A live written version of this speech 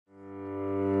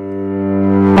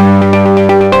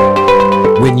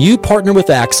When you partner with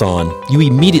Axon, you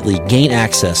immediately gain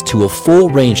access to a full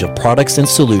range of products and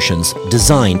solutions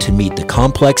designed to meet the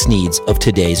complex needs of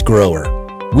today's grower.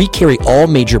 We carry all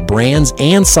major brands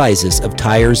and sizes of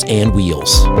tires and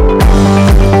wheels.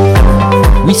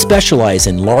 We specialize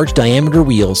in large diameter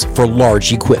wheels for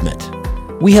large equipment.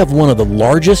 We have one of the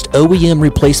largest OEM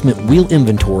replacement wheel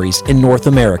inventories in North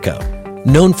America.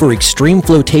 Known for extreme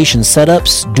flotation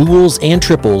setups, duals, and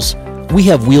triples, we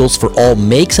have wheels for all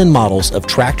makes and models of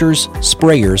tractors,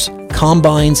 sprayers,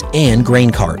 combines, and grain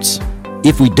carts.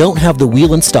 If we don't have the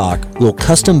wheel in stock, we'll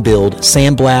custom build,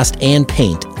 sandblast, and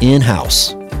paint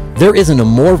in-house. There isn't a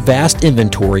more vast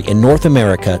inventory in North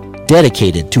America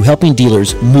dedicated to helping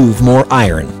dealers move more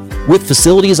iron. With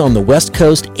facilities on the West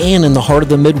Coast and in the heart of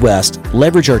the Midwest,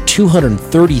 leverage our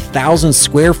 230,000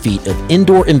 square feet of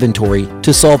indoor inventory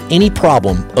to solve any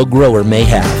problem a grower may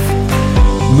have.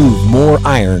 Move more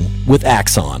iron with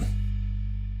Axon.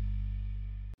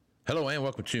 Hello and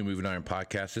welcome to Moving Iron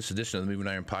Podcast. This edition of the Moving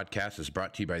Iron Podcast is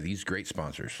brought to you by these great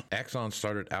sponsors. Axon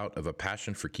started out of a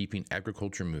passion for keeping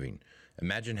agriculture moving.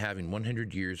 Imagine having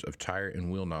 100 years of tire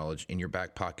and wheel knowledge in your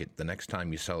back pocket the next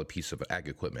time you sell a piece of ag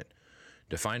equipment.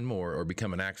 To find more or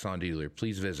become an Axon dealer,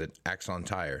 please visit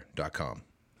axontire.com.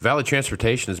 Valley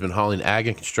Transportation has been hauling ag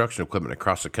and construction equipment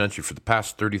across the country for the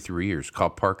past 33 years.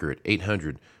 Call Parker at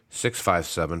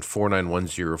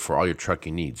 800-657-4910 for all your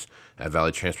trucking needs. At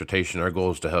Valley Transportation, our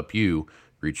goal is to help you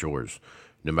reach yours.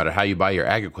 No matter how you buy your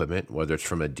ag equipment, whether it's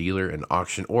from a dealer, an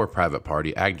auction, or a private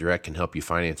party, AgDirect can help you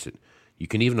finance it. You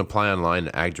can even apply online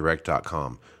at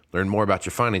agdirect.com. Learn more about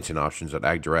your financing options at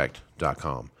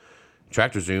agdirect.com.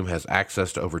 TractorZoom has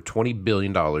access to over $20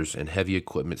 billion in heavy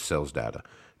equipment sales data.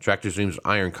 TractorZoom's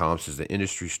Iron Comps is the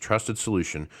industry's trusted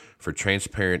solution for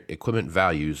transparent equipment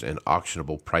values and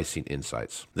auctionable pricing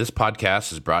insights. This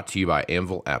podcast is brought to you by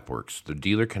Anvil AppWorks. The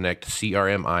Dealer Connect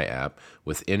CRMI app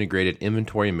with integrated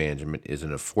inventory management is an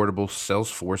affordable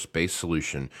Salesforce-based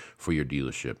solution for your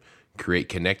dealership. Create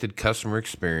connected customer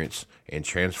experience and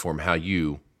transform how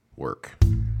you work.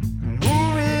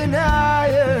 Moving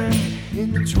higher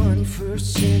in the 21st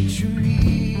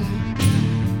century.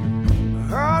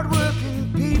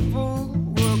 Hard-working people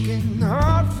working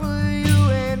hard for you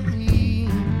and me.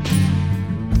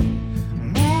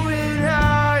 Moving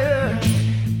higher,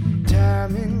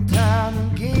 time and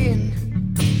time again.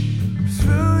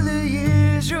 Through the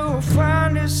years you'll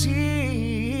find us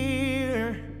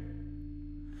here.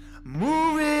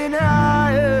 Moving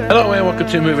higher. Hello and welcome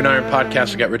to Moving Iron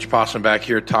Podcast. I got Rich Posson back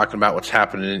here talking about what's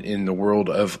happening in the world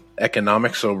of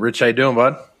economics. So, Rich, how you doing,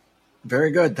 bud?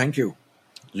 Very good, thank you.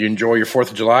 Did you enjoy your 4th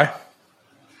of July?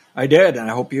 I did, and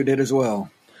I hope you did as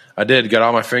well. I did. Got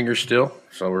all my fingers still,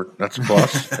 so that's a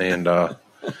plus. and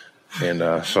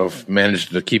so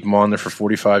managed to keep them on there for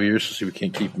 45 years. So see if we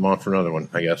can't keep them on for another one,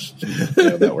 I guess.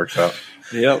 That works out.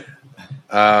 Yep.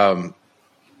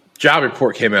 Job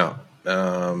report came out.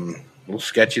 A little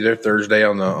sketchy there Thursday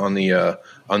on the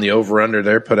over under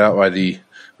there put out by the,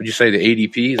 would you say the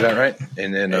ADP? Is that right?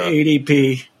 And then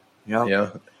ADP. Yep.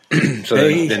 Yeah. So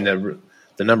then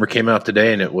the number came out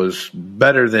today, and it was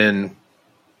better for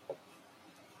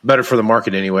the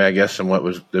market anyway, I guess, than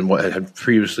what had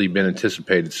previously been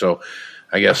anticipated. So,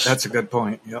 I guess that's a good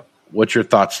point. Yep. What's your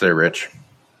thoughts there, Rich?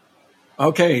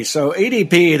 Okay, so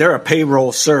ADP, they're a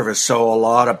payroll service, so a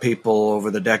lot of people over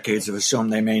the decades have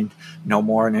assumed they may know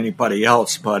more than anybody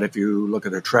else. But if you look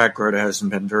at their track record, it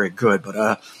hasn't been very good.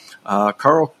 But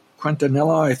Carl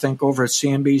Quintanilla, I think, over at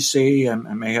CNBC, I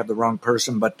may have the wrong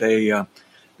person, but they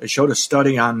showed a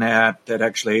study on that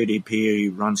actually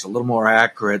ADP runs a little more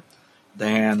accurate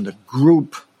than the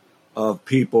group of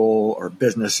people or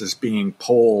businesses being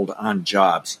polled on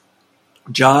jobs.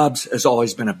 Jobs has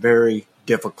always been a very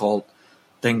difficult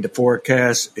thing to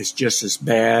forecast. It's just as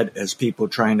bad as people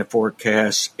trying to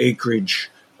forecast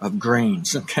acreage of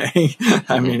grains, okay?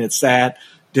 I mean, it's that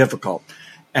difficult.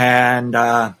 And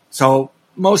so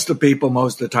most of the people,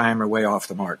 most of the time, are way off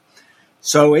the mark.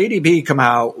 So ADP come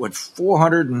out with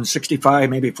 465,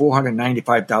 maybe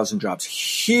 495,000 jobs.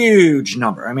 Huge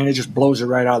number. I mean, it just blows it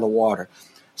right out of the water.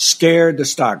 Scared the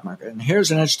stock market. And here's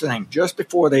an interesting thing. Just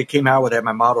before they came out with that,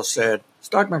 my model said,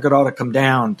 stock market ought to come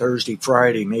down Thursday,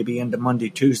 Friday, maybe into Monday,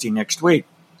 Tuesday next week.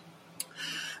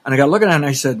 And I got looking at it and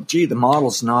I said, gee, the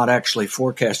model's not actually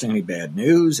forecasting any bad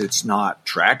news. It's not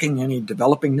tracking any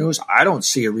developing news. I don't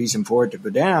see a reason for it to go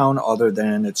down other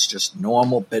than it's just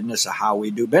normal business of how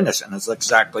we do business. And it's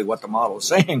exactly what the model is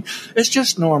saying. It's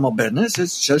just normal business.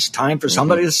 It's just time for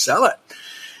somebody to sell it.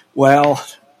 Well,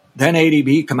 then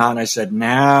ADP come out and I said,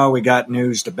 now we got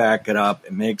news to back it up.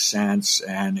 It makes sense.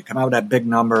 And they come out with that big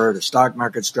number. The stock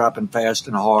market's dropping fast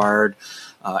and hard.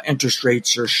 Interest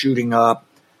rates are shooting up.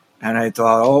 And I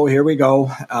thought, oh, here we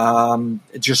go.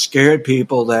 It just scared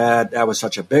people that was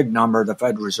such a big number. The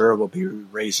Federal Reserve will be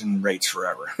raising rates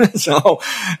forever. So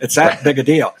it's that big a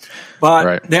deal.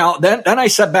 But now then I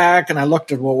sat back and I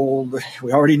looked at, well,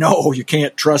 we already know you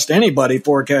can't trust anybody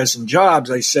forecasting jobs.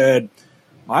 I said,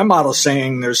 my model's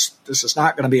saying this is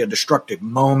not going to be a destructive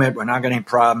moment. We're not getting any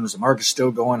problems. The market's still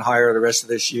going higher the rest of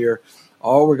this year.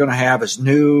 All we're going to have is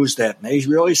news that may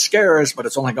really scare us, but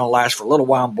it's only going to last for a little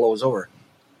while and blows over.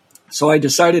 So I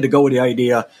decided to go with the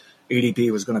idea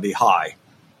ADP was going to be high,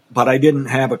 but I didn't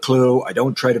have a clue. I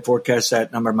don't try to forecast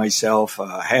that number myself.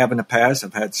 I have in the past.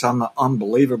 I've had some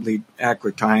unbelievably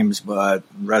accurate times, but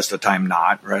the rest of the time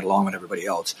not, right along with everybody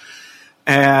else.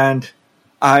 And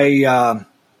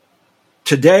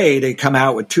today they come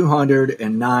out with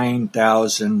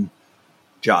 209,000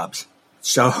 jobs.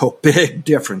 So big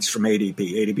difference from ADP.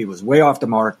 ADP was way off the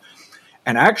mark.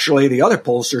 And actually the other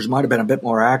pollsters might have been a bit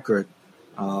more accurate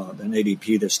than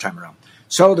ADP this time around.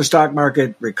 So the stock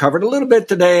market recovered a little bit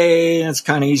today. It's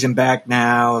kind of easing back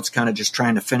now. It's kind of just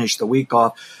trying to finish the week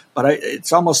off. But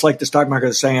it's almost like the stock market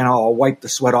is saying, oh, I'll wipe the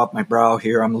sweat off my brow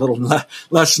here. I'm a little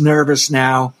less nervous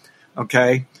now.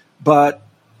 Okay. But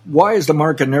why is the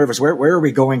market nervous? Where are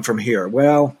we going from here?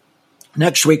 Well,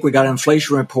 next week we got an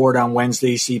inflation report on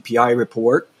Wednesday, CPI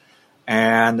report.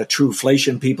 And the true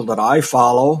inflation people that I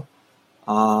follow,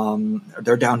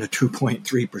 they're down to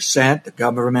 2.3%. The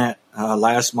government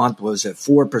last month was at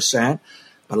 4%,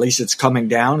 but at least it's coming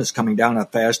down. It's coming down at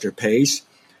a faster pace.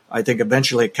 I think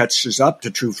eventually it catches up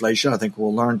to truflation. I think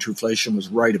we'll learn truflation was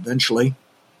right eventually.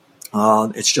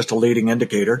 It's just a leading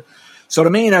indicator. So to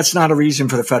me, that's not a reason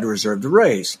for the Federal Reserve to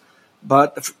raise.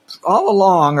 But all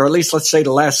along, or at least let's say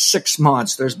the last 6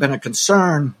 months, there's been a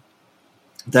concern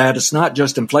that it's not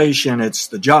just inflation, it's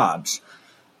the jobs.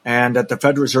 And that the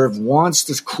Federal Reserve wants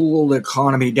to cool the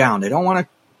economy down. They don't want to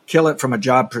kill it from a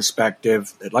job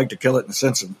perspective. They'd like to kill it in the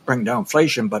sense of bring down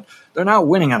inflation, but they're not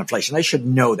winning on inflation. They should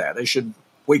know that. They should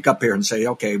wake up here and say,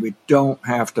 okay, we don't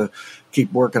have to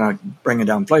keep working on bringing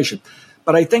down inflation.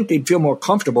 But I think they'd feel more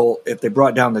comfortable if they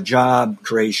brought down the job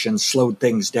creation, slowed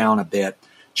things down a bit,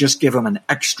 just give them an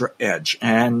extra edge.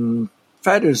 And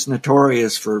Fed is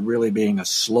notorious for really being a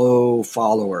slow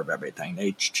follower of everything.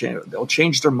 They'll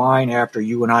change their mind after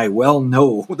you and I well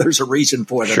know there's a reason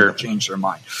for them to change their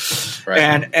mind. Right.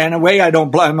 And in a way, I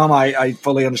don't blame them. I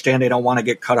fully understand they don't want to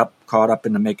get caught up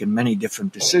into making many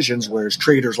different decisions, whereas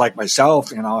traders like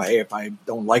myself, hey, if I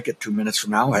don't like it 2 minutes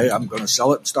from now, hey, I'm going to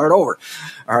sell it and start over.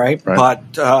 All right.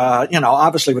 But,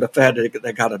 obviously with the Fed,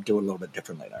 they got to do it a little bit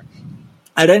differently there.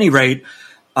 At any rate,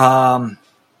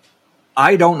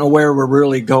 I don't know where we're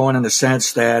really going in the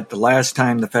sense that the last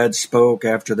time the Fed spoke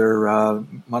after their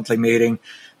monthly meeting,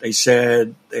 they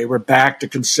said they were back to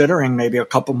considering maybe a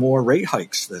couple more rate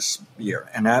hikes this year.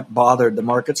 And that bothered the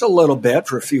markets a little bit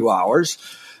for a few hours.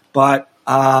 But,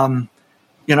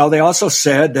 they also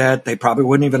said that they probably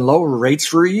wouldn't even lower rates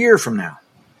for a year from now.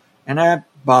 And that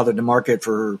bothered the market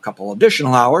for a couple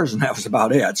additional hours, and that was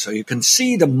about it. So you can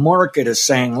see the market is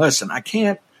saying, listen, I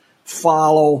can't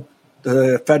follow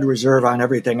the Federal Reserve on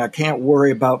everything. I can't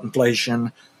worry about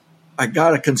inflation. I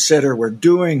got to consider we're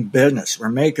doing business. We're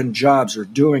making jobs. We're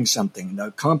doing something.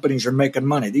 The companies are making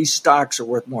money. These stocks are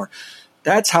worth more.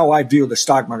 That's how I view the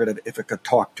stock market if it could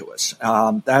talk to us.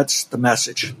 That's the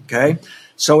message, okay?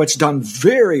 So it's done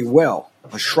very well,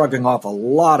 shrugging off a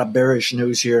lot of bearish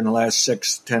news here in the last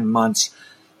 6, 10 months,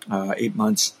 8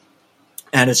 months.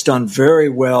 And it's done very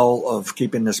well of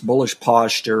keeping this bullish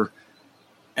posture.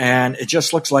 And it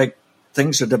just looks like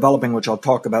things are developing, which I'll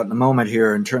talk about in a moment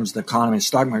here in terms of the economy. The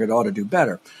stock market ought to do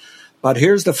better. But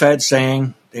here's the Fed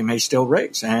saying they may still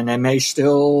raise, and they may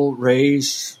still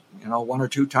raise, 1 or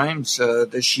 2 times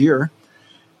this year.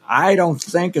 I don't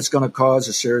think it's going to cause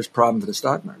a serious problem for the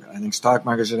stock market. I think stock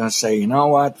markets are going to say, you know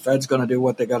what, the Fed's going to do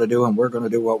what they got to do, and we're going to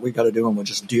do what we got to do, and we'll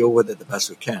just deal with it the best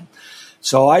we can.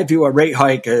 So I view a rate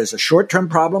hike as a short-term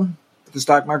problem for the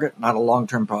stock market, not a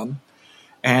long-term problem.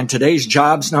 And today's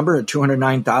jobs number at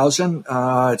 209,000,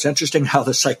 it's interesting how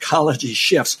the psychology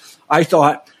shifts. I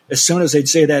thought as soon as they'd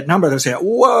say that number, they'd say,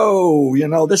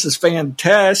 whoa, this is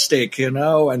fantastic,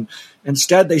 and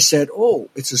instead they said, oh,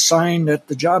 it's a sign that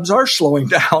the jobs are slowing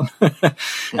down.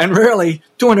 And really,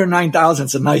 209,000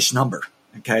 is a nice number.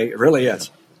 Okay, it really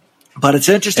is. But it's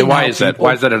interesting. And why is that?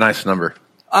 Why is that a nice number?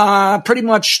 Pretty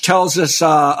much tells us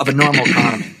of a normal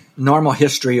economy, normal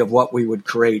history of what we would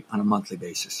create on a monthly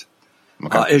basis.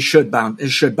 Okay. It should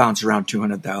bounce around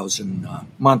 200,000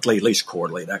 monthly, at least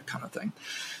quarterly, that kind of thing.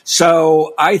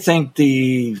 So I think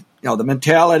the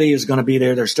mentality is going to be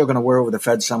there. They're still going to worry over the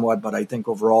Fed somewhat, but I think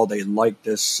overall they like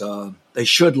this. They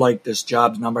should like this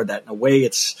jobs number. That in a way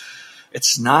it's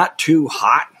It's not too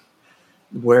hot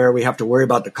where we have to worry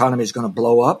about the economy is going to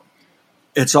blow up.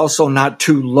 It's also not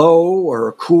too low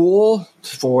or cool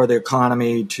for the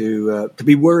economy to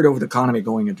be worried over the economy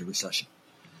going into recession.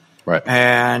 Right.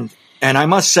 And I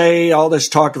must say, all this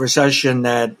talk of recession,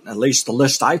 that at least the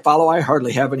list I follow, I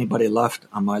hardly have anybody left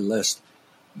on my list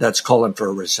that's calling for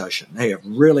a recession. They have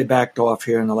really backed off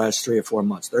here in the last 3 or 4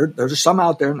 months. There's some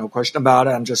out there, no question about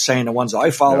it. I'm just saying the ones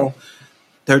I follow,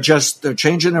 they're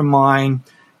changing their mind.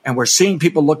 And we're seeing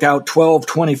people look out 12,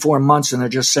 24 months, and they're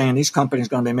just saying these companies are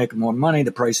going to be making more money.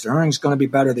 The price of earnings is going to be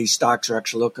better. These stocks are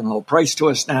actually looking low price to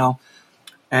us now.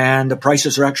 And the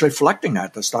prices are actually reflecting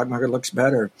that. The stock market looks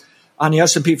better. On the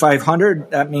S&P 500,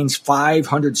 that means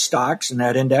 500 stocks in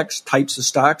that index, types of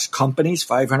stocks, companies,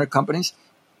 500 companies.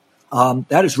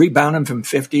 That is rebounding from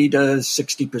 50 to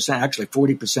 60%, actually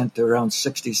 40% to around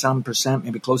 60-some%,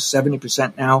 maybe close to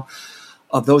 70% now.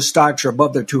 Of those stocks are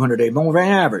above their 200-day moving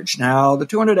average. Now, the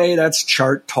 200-day, that's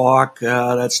chart talk,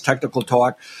 that's technical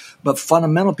talk, but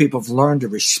fundamental people have learned to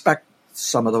respect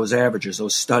some of those averages,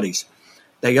 those studies.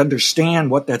 They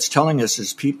understand what that's telling us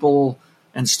is people,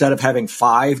 instead of having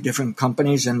 5 different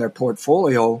companies in their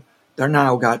portfolio, they're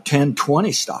now got 10,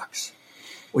 20 stocks.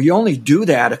 Well, you only do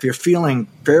that if you're feeling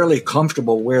fairly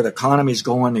comfortable where the economy is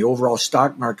going, the overall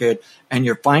stock market, and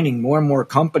you're finding more and more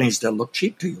companies that look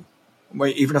cheap to you.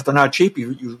 Even if they're not cheap,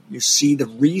 you see the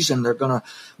reason they're going to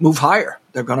move higher.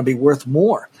 They're going to be worth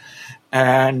more.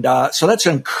 And so that's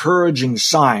an encouraging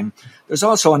sign. There's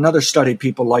also another study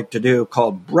people like to do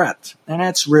called breadth. And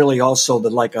that's really also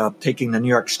taking the New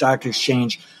York Stock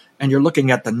Exchange, and you're looking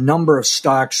at the number of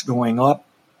stocks going up,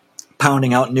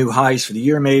 pounding out new highs for the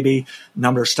year maybe,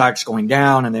 number of stocks going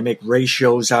down, and they make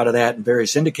ratios out of that and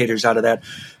various indicators out of that.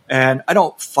 And I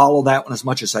don't follow that one as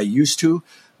much as I used to.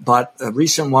 But a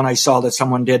recent one I saw that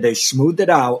someone did, they smoothed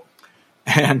it out,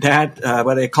 and that,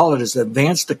 what they call it is the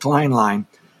advanced decline line.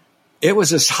 It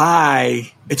was as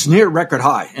high, it's near record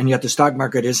high, and yet the stock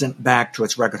market isn't back to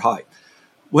its record high.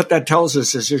 What that tells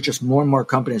us is there's just more and more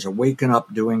companies are waking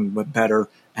up, doing better,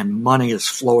 and money is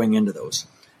flowing into those.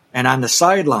 And on the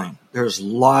sideline, there's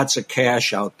lots of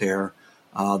cash out there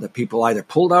that people either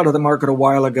pulled out of the market a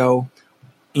while ago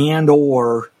and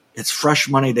or it's fresh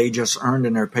money they just earned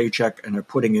in their paycheck, and they're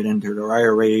putting it into their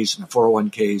IRAs and the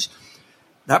 401ks.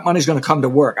 That money's going to come to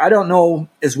work. I don't know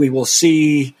as we will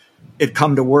see it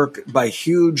come to work by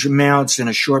huge amounts in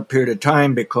a short period of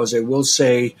time, because they will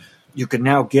say you can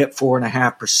now get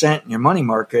 4.5% in your money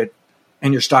market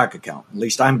and your stock account. At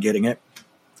least I'm getting it.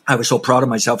 I was so proud of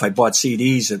myself. I bought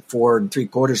CDs at 4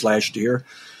 3/4 last year,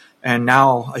 and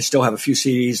now I still have a few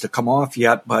CDs to come off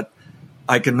yet, but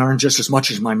I can earn just as much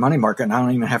as my money market, and I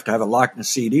don't even have to have a lock in a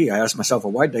CD. I asked myself,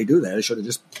 well, why did they do that? I should have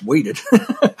just waited,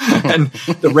 and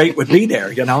the rate would be there,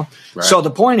 Right. So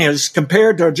the point is,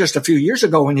 compared to just a few years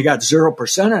ago when you got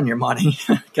 0% on your money,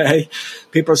 okay,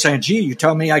 people are saying, gee, you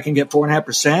tell me I can get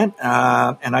 4.5%,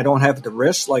 and I don't have the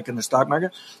risk like in the stock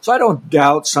market. So I don't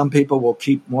doubt some people will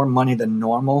keep more money than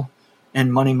normal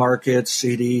in money markets,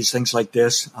 CDs, things like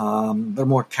this. They're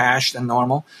more cash than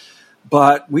normal.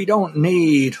 But we don't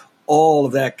need all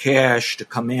of that cash to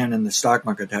come in the stock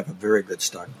market to have a very good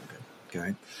stock market.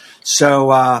 Okay.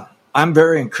 So I'm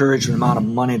very encouraged with the amount of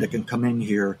money that can come in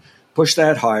here, push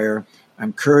that higher. I'm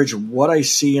encouraged with what I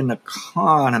see in the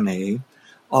economy,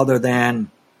 other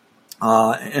than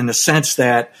in the sense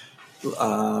that,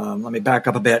 let me back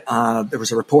up a bit. There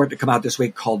was a report that came out this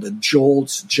week called the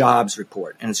JOLTS Jobs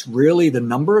Report. And it's really the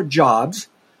number of jobs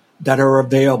that are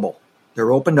available.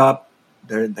 They're opened up.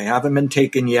 They haven't been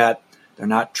taken yet. They're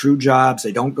not true jobs.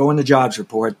 They don't go in the jobs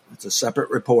report. It's a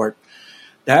separate report.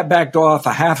 That backed off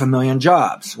 500,000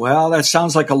 jobs. Well, that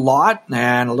sounds like a lot.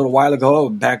 And a little while ago,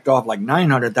 it backed off like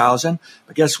 900,000.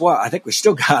 But guess what? I think we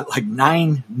still got like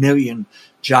 9 million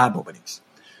job openings.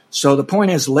 So the point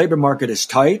is, the labor market is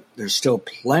tight. There's still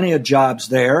plenty of jobs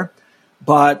there.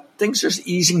 But things are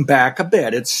easing back a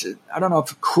bit. I don't know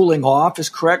if cooling off is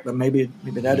correct, but maybe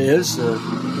that is,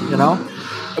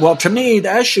 Well, to me,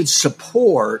 that should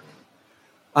support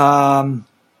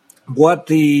what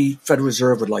the Federal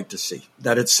Reserve would like to see.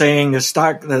 That it's saying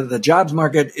the jobs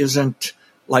market isn't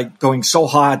like going so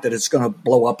hot that it's going to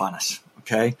blow up on us,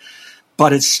 okay?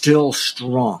 But it's still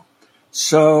strong.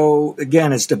 So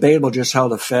again, it's debatable just how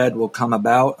the Fed will come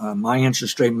about. My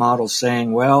interest rate model is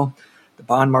saying, well, the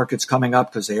bond market's coming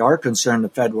up because they are concerned the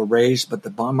Fed will raise, but the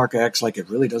bond market acts like it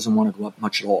really doesn't want to go up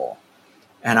much at all.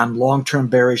 And I'm long-term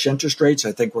bearish interest rates.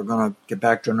 I think we're going to get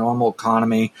back to a normal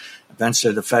economy.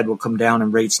 Eventually, the Fed will come down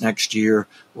in rates next year.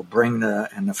 We'll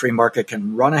and the free market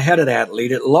can run ahead of that,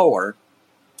 lead it lower.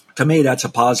 To me, that's a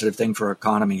positive thing for our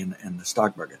economy and the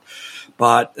stock market.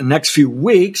 But the next few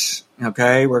weeks,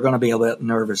 okay, we're going to be a bit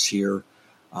nervous here.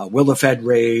 Will the Fed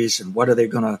raise, and what are they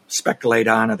going to speculate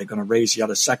on? Are they going to raise yet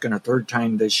a second or third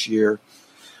time this year?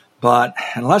 But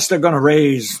unless they're going to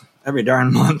raise every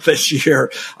darn month this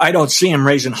year, I don't see them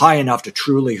raising high enough to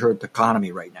truly hurt the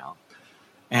economy right now.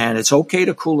 And it's okay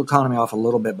to cool the economy off a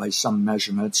little bit by some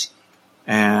measurements.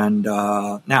 And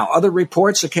now, other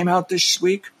reports that came out this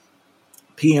week,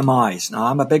 PMIs. Now,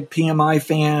 I'm a big PMI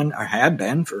fan, or had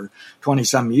been for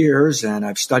 20-some years, and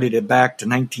I've studied it back to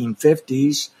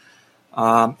 1950s.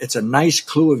 It's a nice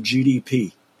clue of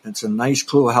GDP. It's a nice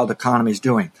clue of how the economy is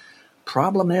doing.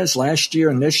 Problem is, last year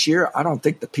and this year, I don't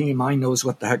think the PMI knows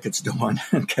what the heck it's doing,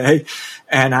 okay?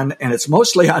 And it's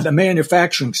mostly on the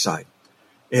manufacturing side.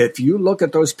 If you look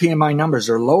at those PMI numbers,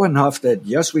 they're low enough that,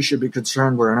 yes, we should be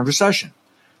concerned we're in a recession.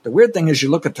 The weird thing is you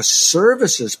look at the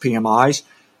services PMIs,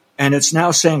 and it's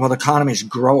now saying, well, the economy is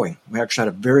growing. We actually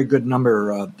had a very good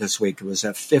number this week. It was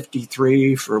at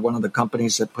 53 for one of the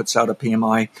companies that puts out a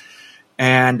PMI.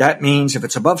 And that means if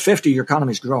it's above 50, your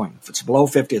economy is growing. If it's below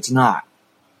 50, it's not.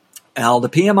 Now, the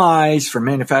PMIs for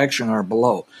manufacturing are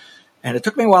below. And it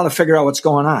took me a while to figure out what's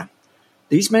going on.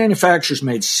 These manufacturers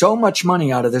made so much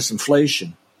money out of this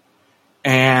inflation,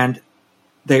 and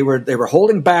they were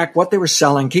holding back what they were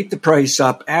selling, keep the price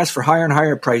up, ask for higher and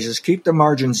higher prices, keep their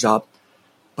margins up,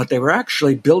 but they were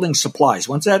actually building supplies.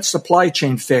 Once that supply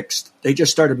chain fixed, they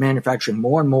just started manufacturing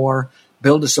more and more,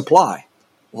 build a supply.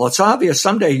 Well, it's obvious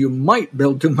someday you might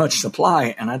build too much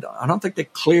supply, and I don't think they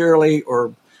clearly,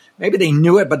 or maybe they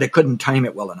knew it, but they couldn't time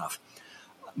it well enough.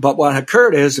 But what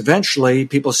occurred is eventually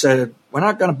people said, we're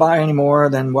not going to buy any more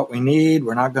than what we need.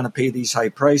 We're not going to pay these high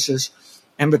prices.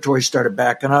 Inventory started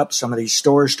backing up. Some of these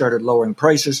stores started lowering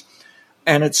prices.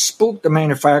 And it spooked the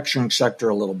manufacturing sector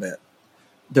a little bit.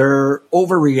 They're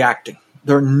overreacting.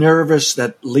 They're nervous that,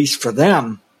 at least for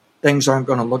them, things aren't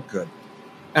going to look good.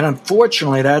 And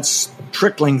unfortunately, that's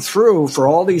trickling through for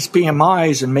all these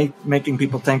PMIs and making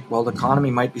people think, well, the economy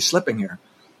might be slipping here.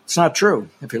 It's not true.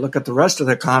 If you look at the rest of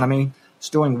the economy, it's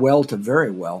doing well to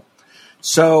very well.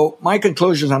 So my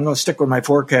conclusion is I'm going to stick with my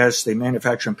forecast. The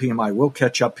manufacturing PMI will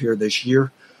catch up here this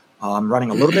year. I'm running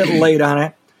a little bit late on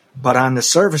it. But on the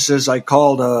services, I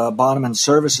called a bottom in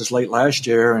services late last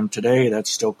year, and today that's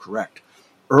still correct.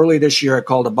 Early this year, I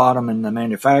called a bottom in the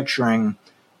manufacturing,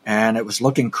 and it was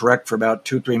looking correct for about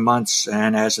 2-3 months.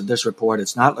 And as of this report,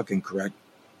 it's not looking correct.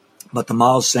 But the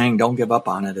model's saying don't give up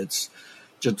on it. It's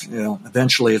just,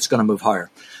 eventually it's going to move higher.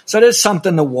 So it is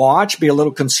something to watch, be a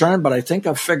little concerned, but I think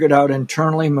I've figured out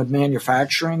internally with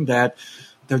manufacturing that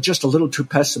they're just a little too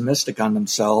pessimistic on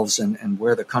themselves and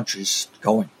where the country's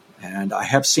going. And I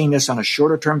have seen this on a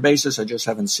shorter term basis. I just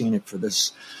haven't seen it for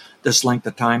this length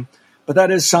of time. But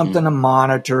that is something to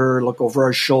monitor, look over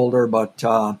our shoulder. But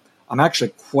I'm actually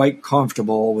quite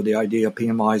comfortable with the idea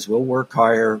PMIs will work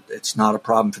higher. It's not a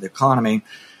problem for the economy.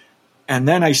 And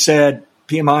then I said,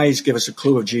 PMIs give us a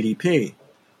clue of GDP.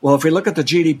 Well, if we look at the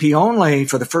GDP only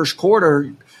for the first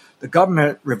quarter, the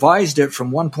government revised it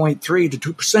from 1.3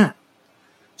 to 2%.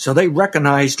 So they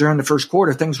recognized during the first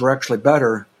quarter things were actually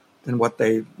better than what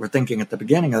they were thinking at the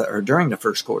beginning or during the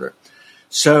first quarter.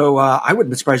 So I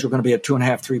wouldn't be surprised we're going to be at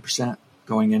 2.5%, 3%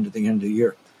 going into the end of the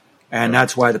year. And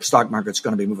that's why the stock market's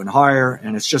going to be moving higher.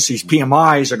 And it's just these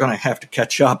PMIs are going to have to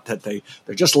catch up, that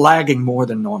they're just lagging more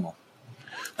than normal.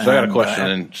 So I got a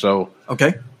question.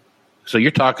 Okay. So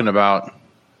you're talking about,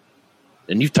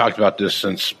 and you've talked about this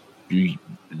since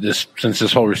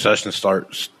this whole recession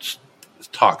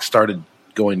talk started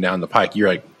going down the pike. You're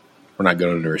like, we're not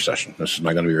going into a recession. This is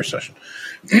not going to be a recession.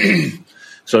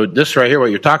 So this right here,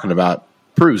 what you're talking about,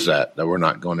 proves that we're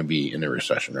not going to be in a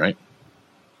recession, right?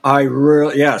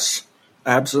 Yes,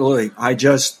 absolutely.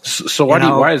 So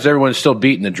why is everyone still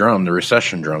beating the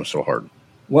recession drum so hard?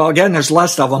 Well, again, there's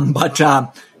less of them, but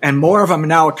and more of them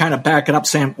now are kind of backing up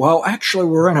saying, well, actually,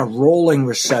 we're in a rolling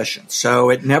recession,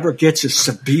 so it never gets as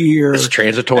severe. It's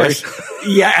transitory.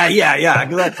 Yeah,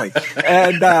 exactly.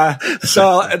 And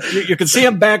so you can see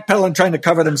them backpedaling, trying to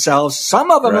cover themselves. Some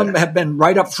of them have been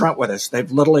right up front with us.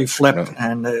 They've literally flipped,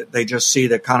 and they just see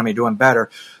the economy doing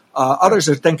better. Others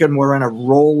are thinking we're in a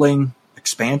rolling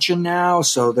expansion now,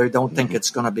 so they don't think it's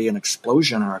going to be an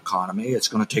explosion in our economy. It's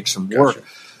going to take some work. Gotcha.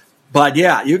 But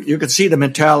yeah, you can see the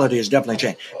mentality has definitely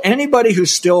changed. Anybody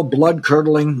who's still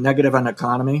blood-curdling negative on the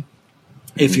economy,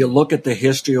 if you look at the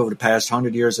history over the past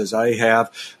 100 years, as I have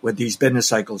with these business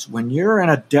cycles, when you're in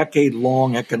a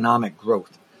decade-long economic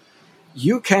growth,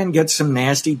 you can get some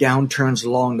nasty downturns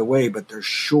along the way, but they're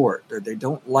short. They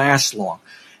don't last long.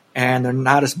 And they're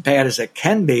not as bad as it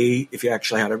can be if you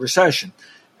actually had a recession.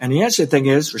 And the interesting thing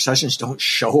is recessions don't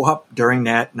show up during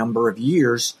that number of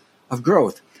years of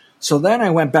growth. So then I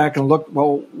went back and looked,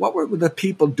 well, what were the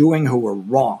people doing who were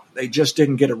wrong? They just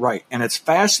didn't get it right. And it's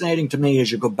fascinating to me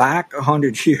as you go back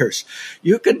 100 years,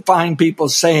 you can find people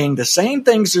saying the same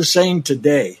things they're saying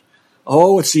today.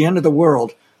 Oh, it's the end of the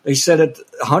world. They said it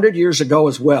 100 years ago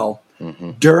as well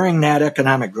during that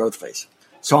economic growth phase.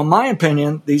 So in my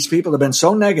opinion, these people have been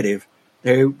so negative.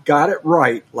 They got it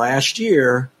right last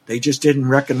year. They just didn't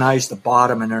recognize the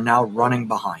bottom and they're now running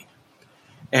behind.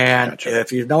 And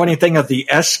if you know anything of the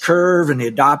S curve and the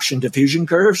adoption diffusion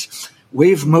curves,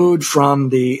 we've moved from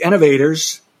the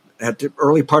innovators at the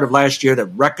early part of last year that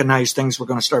recognized things were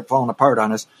going to start falling apart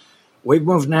on us. We've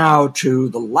moved now to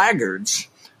the laggards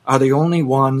are the only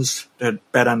ones that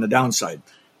bet on the downside.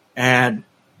 And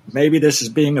maybe this is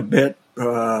being a bit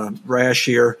rash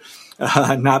here,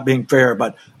 not being fair,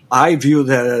 but I view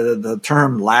the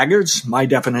term laggards, my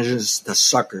definition is the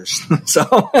suckers. So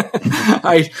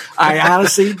I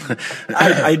honestly,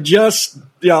 I just,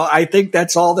 I think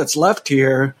that's all that's left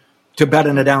here to bet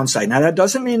on the downside. Now, that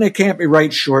doesn't mean they can't be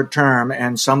right short term,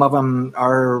 and some of them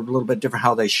are a little bit different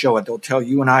how they show it. They'll tell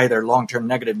you and I they're long-term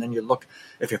negative, and then you look,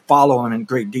 if you follow them in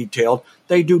great detail,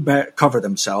 they do cover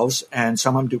themselves, and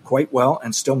some of them do quite well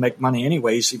and still make money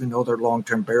anyways, even though their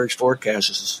long-term bearish forecast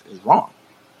is wrong.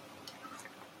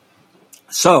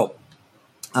 So,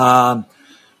 I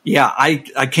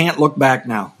can't look back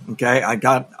now. Okay,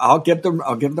 I'll give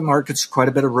the markets quite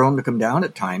a bit of room to come down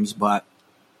at times, but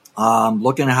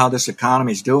looking at how this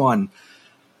economy is doing,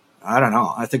 I don't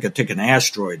know. I think it'd take an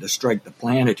asteroid to strike the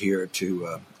planet here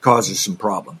to cause us some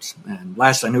problems. And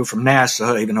last I knew from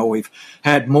NASA, even though we've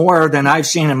had more than I've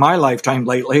seen in my lifetime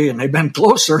lately, and they've been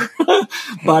closer,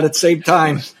 but at the same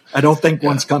time, I don't think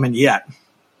one's coming yet.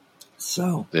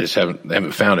 So they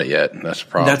haven't found it yet. That's the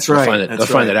problem. That's right. They'll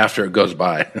find it after it goes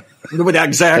by.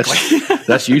 Exactly.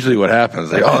 That's usually what happens.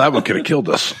 That one could have killed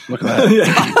us. Look at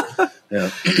that. Yeah.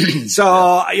 So,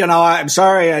 I'm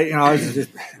sorry. In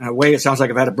a way, it sounds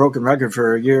like I've had a broken record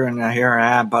for a year and a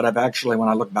half, but I've actually, when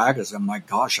I look back, I'm like,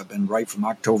 gosh, I've been right from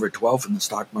October 12th in the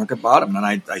stock market bottom. And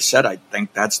I said, I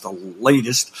think that's the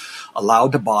latest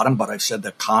allowed to bottom, but I've said the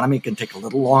economy can take a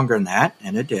little longer than that,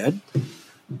 and it did.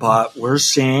 But we're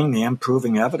seeing the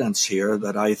improving evidence here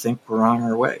that I think we're on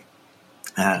our way.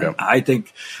 And I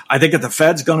think if the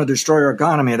Fed's going to destroy our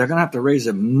economy, they're going to have to raise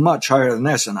it much higher than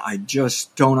this. And I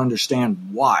just don't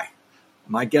understand why.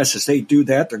 My guess is they do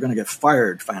that, they're going to get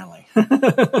fired finally.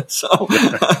 So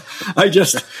I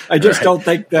just don't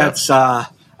think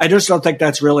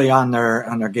that's really on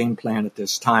their game plan at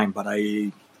this time. But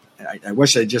I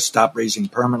wish they'd just stop raising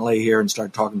permanently here and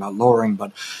start talking about lowering.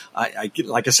 But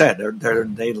like I said,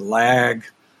 they lag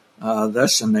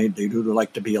this, and they do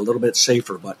like to be a little bit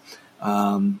safer. But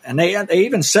and they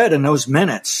even said in those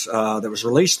minutes that was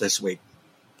released this week,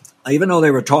 even though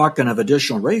they were talking of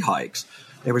additional rate hikes,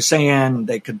 they were saying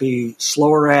they could be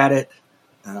slower at it.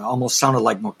 Almost sounded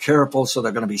like more careful. So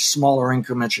they're going to be smaller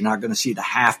increments. You're not going to see the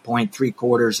 0.5 point,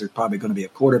 3/4. There's probably going to be a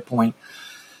 1/4 point.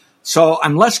 So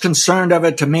I'm less concerned of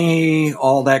it. To me,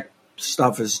 all that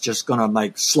stuff is just going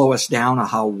to slow us down on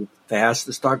how fast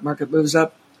the stock market moves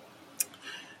up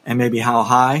and maybe how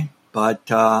high.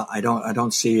 But I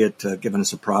don't see it giving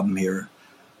us a problem here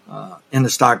in the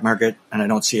stock market, and I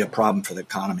don't see a problem for the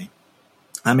economy.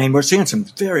 I mean, we're seeing some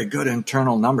very good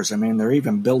internal numbers. I mean, they're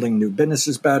even building new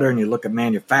businesses better, and you look at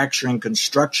manufacturing,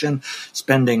 construction,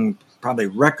 spending probably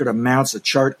record amounts. The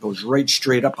chart goes right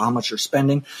straight up how much they're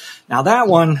spending. Now, that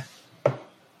one,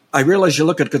 I realize you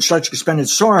look at construction spending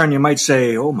soaring, you might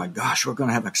say, oh my gosh, we're going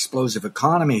to have an explosive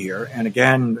economy here. And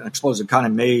again, an explosive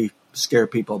economy may scare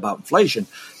people about inflation.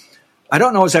 I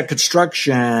don't know if that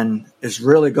construction is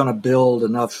really going to build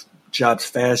enough jobs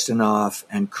fast enough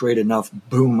and create enough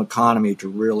boom economy to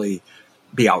really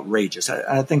be outrageous.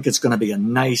 I think it's going to be a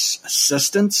nice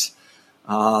assistance.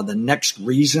 The next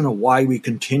reason of why we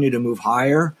continue to move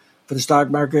higher for the stock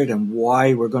market and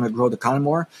why we're going to grow the economy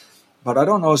more. But I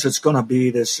don't know if it's going to be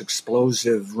this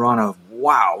explosive run of,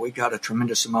 wow, we got a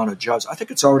tremendous amount of jobs. I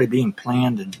think it's already being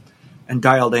planned and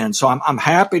dialed in. So I'm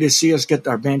happy to see us get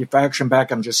our manufacturing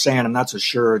back. I'm just saying I'm not so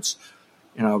sure it's,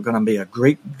 going to be a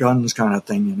great guns kind of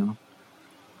thing,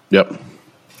 Yep.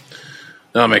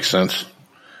 That makes sense.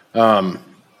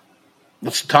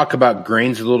 Let's talk about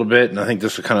grains a little bit, and I think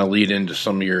this will kind of lead into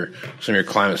some of your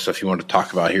climate stuff you want to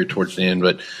talk about here towards the end.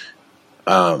 But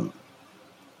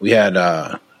we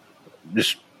had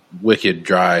just wicked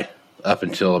dry up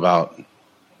until about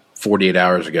 48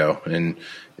 hours ago, and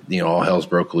all hell's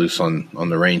broke loose on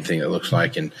the rain thing. It looks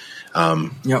like, and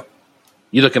yep.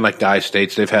 You're looking like the I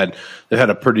states. They've had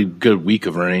a pretty good week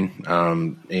of rain,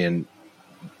 and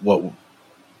what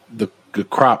the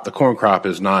corn crop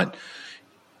is not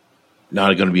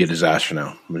going to be a disaster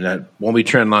now. I mean, that won't be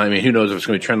trend line. I mean, who knows if it's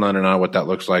going to be trend line or not, what that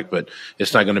looks like, but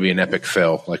it's not going to be an epic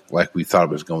fail like we thought it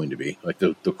was going to be, like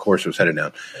the course was headed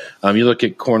down. You look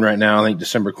at corn right now, I think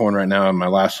December corn right now, my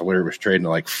last alert was trading at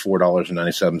like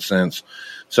 $4.97.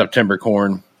 September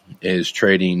corn is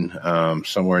trading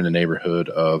somewhere in the neighborhood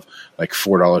of like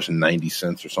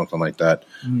 $4.90 or something like that.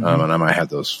 And I might have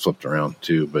those flipped around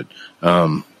too, but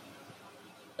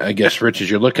I guess, Rich, as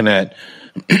you're looking at,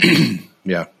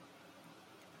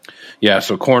 Yeah,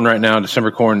 so corn right now, December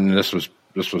corn, and this was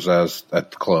as at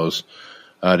the close.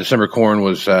 December corn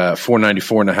was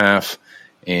 494.5,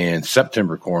 and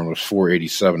September corn was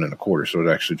 487.25. So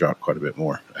it actually dropped quite a bit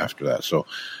more after that. So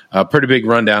pretty big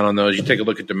rundown on those. You take a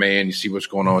look at demand, you see what's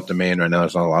going on with demand right now.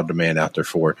 There's not a lot of demand out there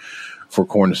for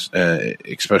corn,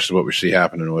 especially what we see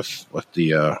happening with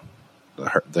the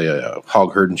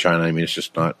hog herd in China. I mean, it's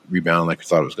just not rebounding like we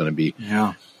thought it was going to be.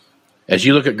 Yeah. As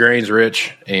you look at grains,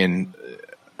 Rich, and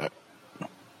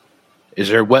is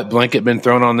there a wet blanket been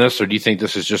thrown on this, or do you think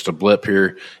this is just a blip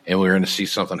here and we're going to see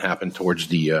something happen towards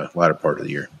the latter part of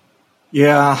the year?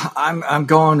 Yeah, I'm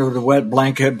going to the wet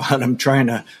blanket, but I'm trying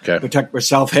to protect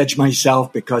myself, hedge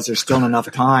myself, because there's still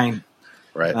enough time.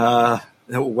 Right.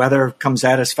 The weather comes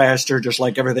at us faster, just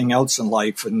like everything else in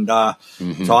life, and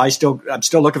so I'm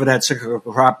still looking for that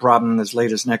cyclical crop problem as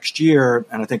late as next year,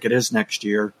 and I think it is next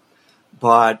year.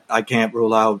 But I can't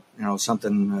rule out,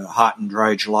 something hot and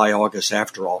dry July, August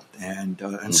after all. And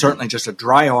certainly just a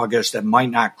dry August that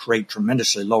might not create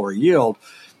tremendously lower yield.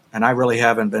 And I really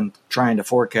haven't been trying to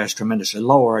forecast tremendously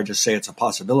lower. I just say it's a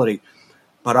possibility.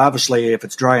 But obviously, if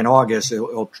it's dry in August,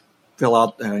 it'll fill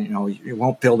out, it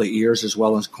won't fill the ears as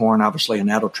well as corn, obviously, and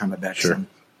that'll trim it back. Sure.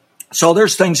 So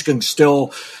there's things can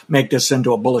still make this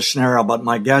into a bullish scenario. But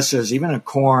my guess is even in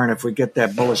corn, if we get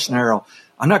that bullish scenario,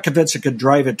 I'm not convinced it could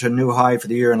drive it to a new high for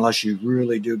the year unless you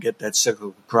really do get that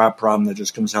cyclical crop problem that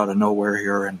just comes out of nowhere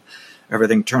here and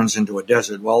everything turns into a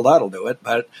desert. Well, that'll do it,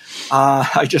 but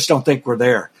I just don't think we're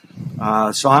there.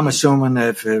 So I'm assuming that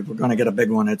if we're going to get a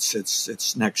big one,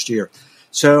 it's next year.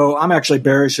 So I'm actually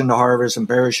bearish into harvest and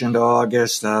bearish into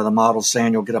August. The model's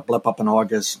saying you'll get a blip up in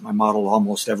August. My model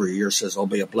almost every year says there'll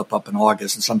be a blip up in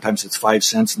August, and sometimes it's 5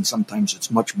 cents and sometimes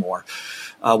it's much more.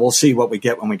 We'll see what we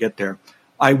get when we get there.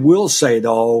 I will say,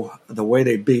 though, the way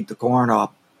they beat the corn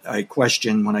up, I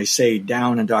question when I say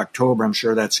down into October. I'm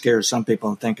sure that scares some people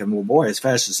and thinking, well, boy, as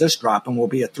fast as this dropping, we'll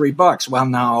be at $3. Well,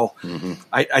 no,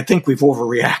 I think we've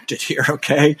overreacted here,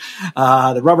 okay?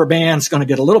 The rubber band's going to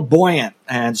get a little buoyant.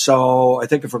 And so I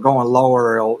think if we're going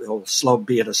lower, it'll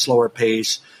be at a slower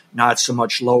pace, not so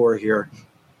much lower here,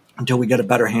 until we get a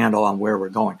better handle on where we're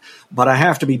going. But I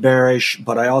have to be bearish,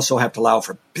 but I also have to allow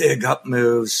for big up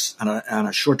moves on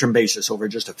a short-term basis over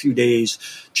just a few days,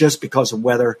 just because of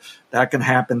weather. That can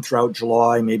happen throughout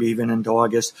July, maybe even into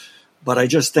August. But I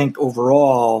just think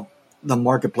overall, the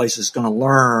marketplace is going to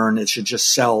learn it should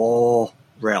just sell all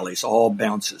rallies, all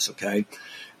bounces, okay?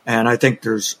 And I think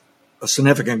there's a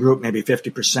significant group, maybe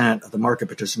 50% of the market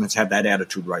participants have that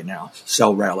attitude right now,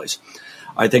 sell rallies.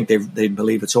 I think they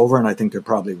believe it's over, and I think they're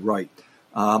probably right.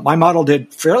 My model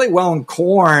did fairly well in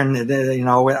corn.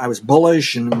 I was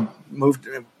bullish and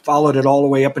followed it all the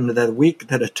way up into the week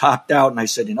that it topped out. And I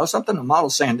said, something, the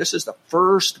model's saying this is the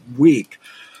first week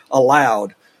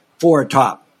allowed for a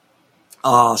top,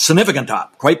 significant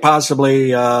top. Quite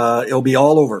possibly it'll be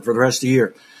all over for the rest of the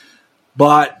year.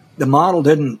 But the model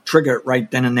didn't trigger it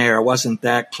right then and there. It wasn't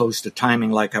that close to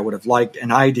timing like I would have liked,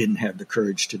 and I didn't have the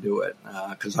courage to do it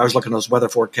because I was looking at those weather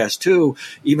forecasts too,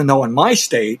 even though in my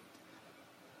state,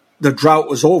 the drought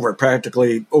was over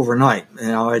practically overnight.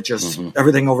 It just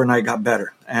everything overnight got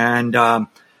better. And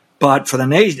but for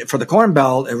the Corn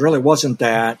Belt, it really wasn't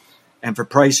that, and for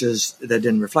prices, that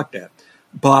didn't reflect that.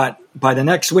 But by the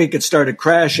next week, it started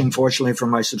crashing. Fortunately for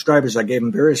my subscribers, I gave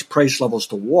them various price levels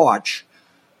to watch,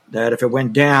 that if it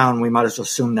went down, we might as well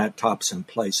assume that top's in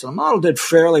place. So the model did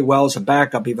fairly well as a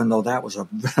backup, even though that was a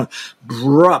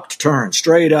abrupt turn,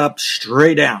 straight up,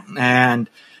 straight down. And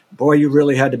boy, you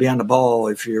really had to be on the ball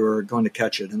if you were going to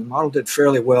catch it. And the model did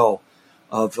fairly well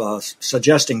of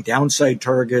suggesting downside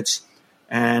targets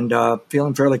and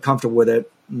feeling fairly comfortable with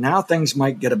it. Now things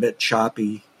might get a bit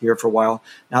choppy here for a while.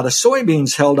 Now the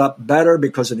soybeans held up better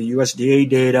because of the USDA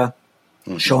data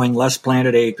showing less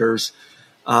planted acres.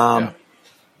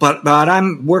 But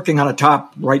I'm working on a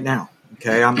top right now.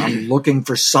 Okay, I'm looking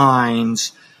for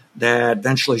signs that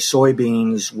eventually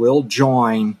soybeans will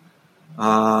join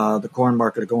the corn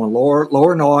market, going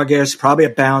lower in August, probably a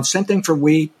bounce. Same thing for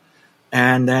wheat,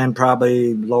 and then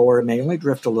probably lower. It may only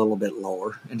drift a little bit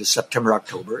lower into September,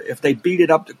 October. If they beat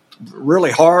it up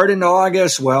really hard into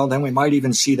August, well, then we might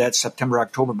even see that September,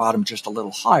 October bottom just a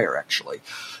little higher, actually.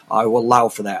 I will allow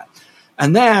for that.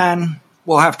 And then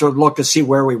we'll have to look to see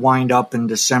where we wind up in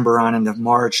December on into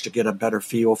March to get a better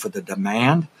feel for the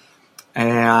demand.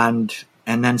 And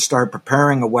then start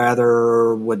preparing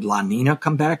whether would La Nina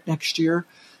come back next year.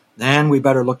 Then we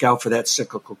better look out for that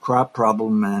cyclical crop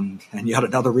problem and yet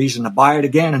another reason to buy it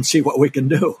again and see what we can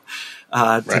do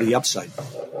to the upside.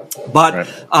 But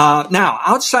now,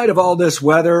 outside of all this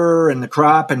weather and the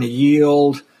crop and the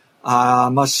yield, I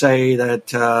must say that,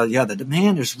 the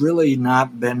demand has really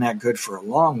not been that good for a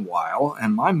long while.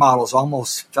 And my models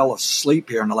almost fell asleep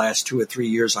here in the last 2 or 3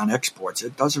 years on exports.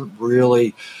 It doesn't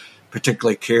really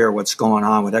particularly care what's going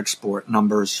on with export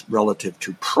numbers relative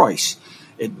to price.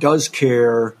 It does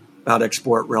care about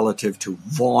export relative to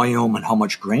volume and how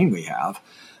much grain we have,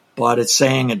 but it's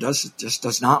saying it just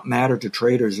does not matter to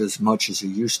traders as much as it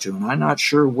used to. And I'm not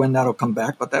sure when that'll come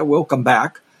back, but that will come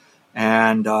back.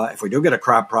 And if we do get a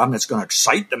crop problem, it's going to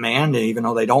excite demand. Even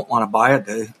though they don't want to buy it,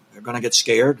 they're going to get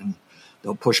scared and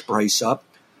they'll push price up.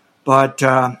 But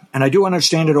and I do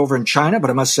understand it over in China,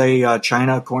 but I must say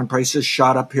China corn prices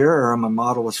shot up here. My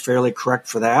model was fairly correct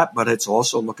for that, but it's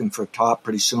also looking for a top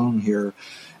pretty soon here.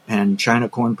 And China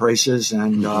corn prices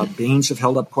and beans have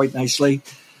held up quite nicely.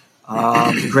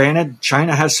 Granted,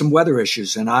 China has some weather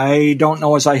issues, and I don't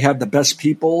know as I have the best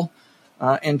people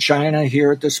in China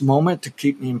here at this moment to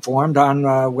keep me informed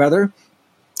on weather.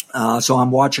 So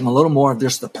I'm watching a little more of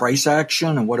just the price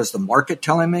action and what is the market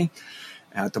telling me.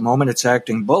 At the moment, it's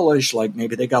acting bullish, like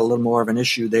maybe they got a little more of an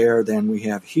issue there than we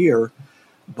have here.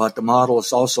 But the model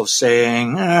is also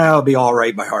saying, it'll be all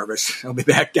right by harvest. It'll be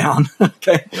back down.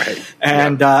 Okay. Right.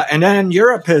 And then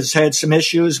Europe has had some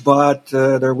issues, but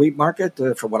their wheat market,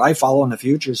 for what I follow in the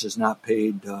futures, has not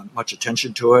paid much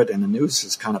attention to it. And the news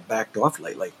has kind of backed off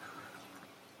lately.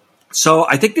 So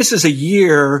I think this is a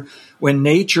year when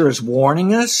nature is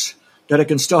warning us that it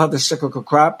can still have the cyclical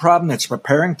crop problem. It's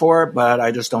preparing for it, but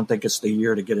I just don't think it's the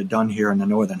year to get it done here in the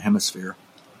Northern Hemisphere.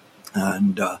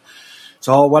 And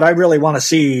so what I really want to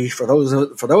see, for those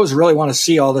who really want to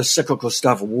see all this cyclical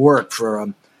stuff work for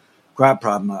a crop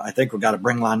problem, I think we've got to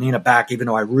bring La Nina back, even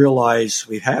though I realize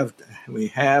we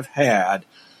have had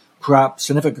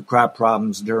significant crop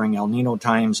problems during El Nino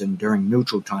times and during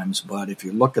neutral times. But if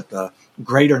you look at the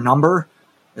greater number,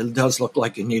 it does look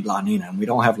like you need La Nina, and we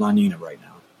don't have La Nina right now.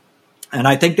 And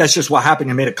I think that's just what happened.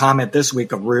 You made a comment this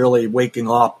week of really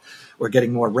waking up. We're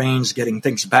getting more rains, getting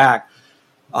things back.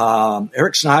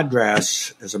 Eric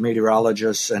Snodgrass is a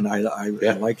meteorologist, and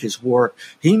I like his work.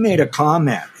 He made a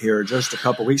comment here just a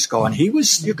couple of weeks ago, and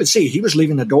you could see he was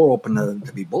leaving the door open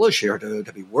to be bullish here,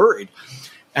 to be worried.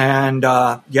 And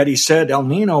yet he said El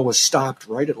Nino was stopped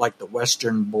right at like the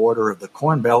western border of the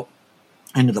Corn Belt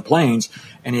into the plains,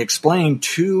 and he explained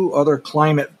two other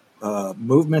climate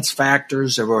movements,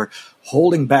 factors that were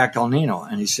holding back El Nino.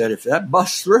 And he said if that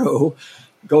busts through,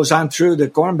 goes on through the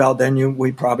Corn Belt, then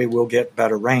we probably will get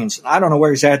better rains. I don't know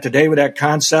where he's at today with that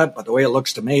concept, but the way it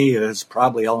looks to me is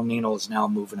probably El Nino is now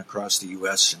moving across the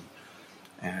U.S.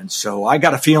 And so I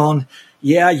got a feeling,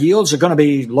 yields are going to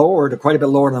be lowered, quite a bit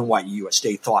lower than what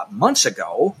USDA thought months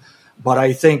ago. But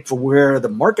I think for where the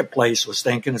marketplace was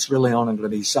thinking, it's really only going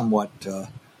to be somewhat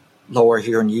lower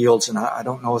here in yields. And I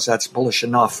don't know if that's bullish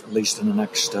enough, at least in the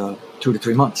next 2 to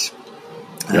 3 months.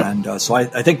 Yep. And so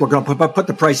I think we're going to put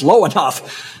the price low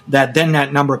enough that then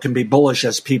that number can be bullish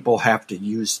as people have to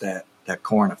use that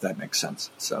corn, if that makes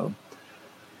sense. So,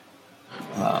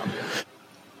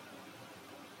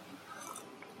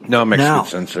 no, it makes good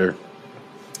sense there.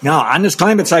 Now, on this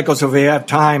climate cycle, so if we have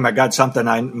time, I got something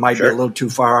I might be a little too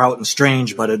far out and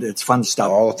strange, but it's fun stuff.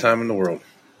 All the time in the world.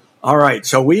 All right,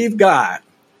 so we've got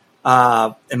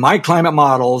in my climate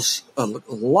models, a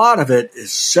lot of it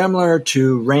is similar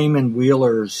to Raymond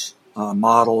Wheeler's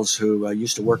models, who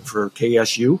used to work for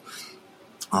KSU,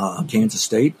 Kansas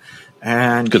State,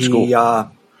 and good school.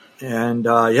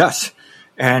 Yes,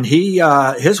 and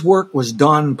his work was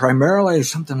done primarily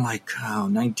something like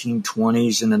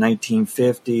 1920s and the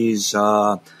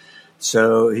 1950s.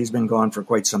 So he's been gone for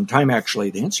quite some time. Actually,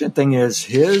 the interesting thing is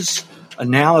his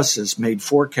analysis made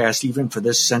forecasts even for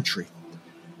this century.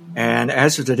 And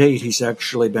as of today, he's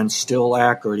actually been still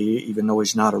accurate, even though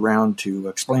he's not around to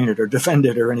explain it or defend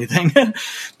it or anything.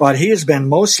 But he has been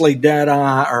mostly dead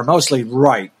on, or mostly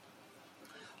right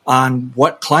on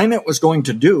what climate was going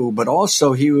to do. But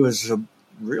also he was a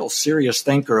real serious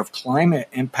thinker of climate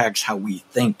impacts how we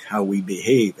think, how we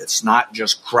behave. It's not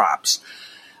just crops.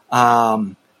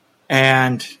 And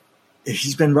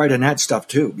he's been right on that stuff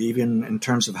too, even in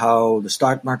terms of how the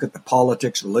stock market, the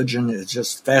politics, religion, it's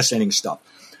just fascinating stuff.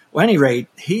 Well, at any rate,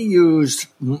 he used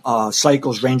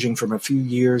cycles ranging from a few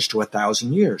years to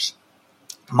 1,000 years.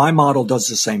 My model does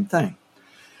the same thing.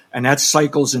 And that's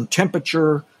cycles in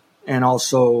temperature and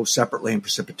also separately in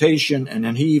precipitation. And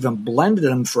then he even blended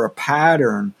them for a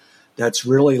pattern that's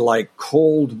really like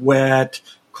cold, wet,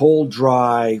 cold,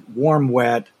 dry, warm,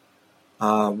 wet,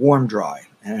 warm, dry.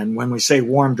 And when we say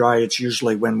warm, dry, it's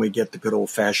usually when we get the good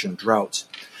old-fashioned droughts.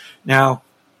 Now,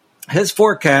 his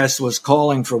forecast was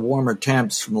calling for warmer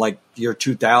temps from like year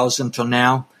 2000 till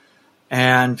now,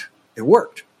 and it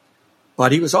worked.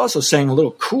 But he was also saying a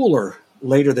little cooler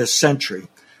later this century.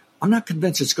 I'm not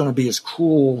convinced it's going to be as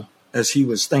cool as he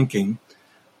was thinking.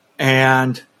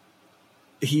 And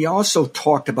he also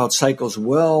talked about cycles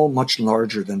much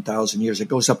larger than 1,000 years. It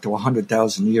goes up to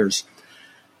 100,000 years.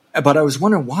 But I was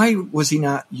wondering, why was he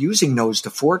not using those to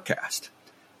forecast?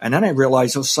 And then I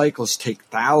realized those cycles take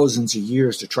thousands of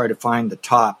years to try to find the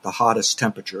top, the hottest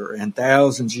temperature, and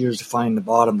thousands of years to find the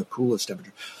bottom, the coolest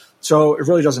temperature. So it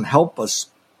really doesn't help us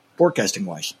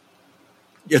forecasting-wise.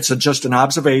 It's just an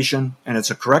observation, and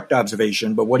it's a correct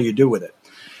observation, but what do you do with it?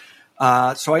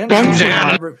 So I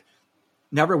understand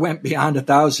never went beyond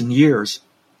 1,000 years,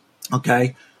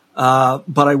 okay?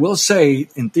 But I will say,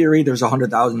 in theory, there's a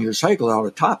 100,000-year cycle out of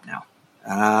the top now.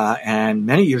 And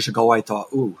many years ago, I thought,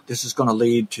 this is going to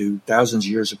lead to thousands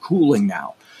of years of cooling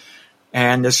now.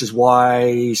 And this is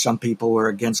why some people were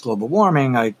against global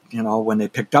warming. When they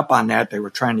picked up on that, they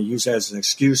were trying to use that as an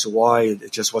excuse of why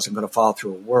it just wasn't going to follow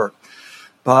through or work.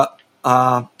 But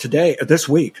this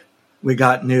week, we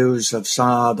got news of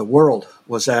the world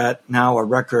was at now a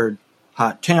record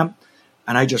hot temp.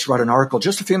 And I just read an article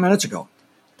just a few minutes ago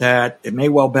that it may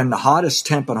well have been the hottest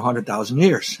temp in 100,000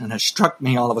 years. And it struck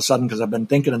me all of a sudden, because I've been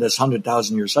thinking of this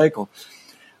 100,000-year cycle,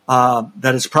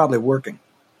 that it's probably working.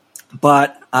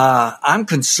 But I'm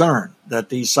concerned that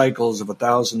these cycles of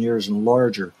 1,000 years and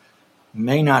larger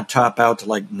may not top out to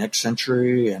like next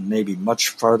century and maybe much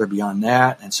farther beyond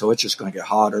that. And so it's just going to get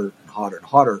hotter and hotter and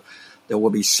hotter. There will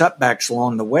be setbacks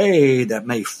along the way that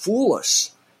may fool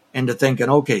us into thinking,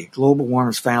 okay, global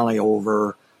warming's finally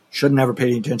over. Should never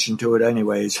pay attention to it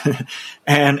anyways.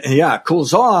 And yeah, it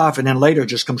cools off, and then later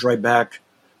just comes right back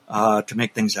to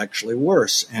make things actually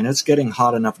worse. And it's getting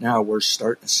hot enough now, we're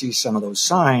starting to see some of those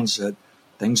signs that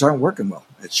things aren't working well.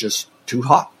 It's just too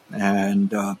hot.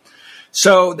 And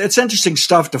so it's interesting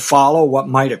stuff to follow what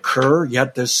might occur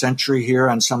yet this century here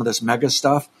on some of this mega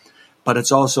stuff. But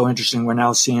it's also interesting, we're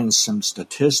now seeing some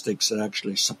statistics that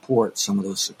actually support some of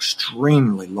those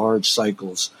extremely large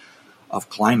cycles of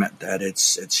climate, that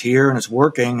it's here and it's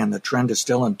working and the trend is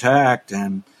still intact.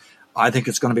 And I think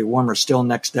it's going to be warmer still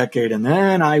next decade. And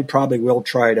then I probably will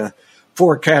try to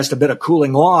forecast a bit of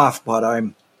cooling off, but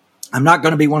I'm not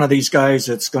going to be one of these guys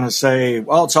that's going to say,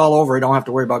 well, it's all over. You don't have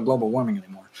to worry about global warming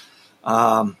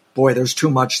anymore. Boy, there's too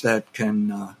much that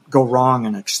can go wrong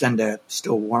and extend that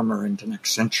still warmer into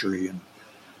next century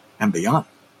and beyond.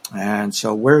 And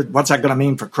so what's that going to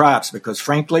mean for crops? Because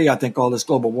frankly, I think all this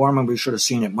global warming, we should have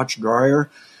seen it much drier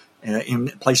in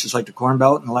places like the Corn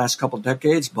Belt in the last couple of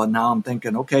decades. But now I'm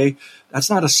thinking, okay, that's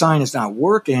not a sign it's not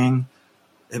working.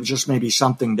 It was just maybe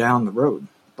something down the road,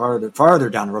 farther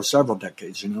down the road, several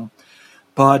decades,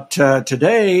 But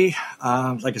today,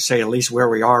 like I say, at least where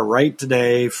we are right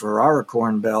today for our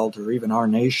Corn Belt or even our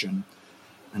nation,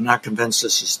 I'm not convinced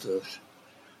this is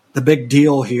the big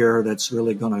deal here that's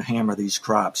really going to hammer these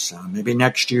crops. Maybe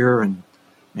next year, and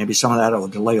maybe some of that will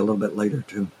delay a little bit later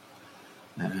too.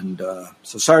 And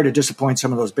so sorry to disappoint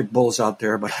some of those big bulls out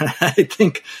there, but I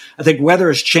think weather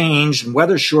has changed, and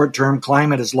weather's short term,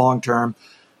 climate is long term.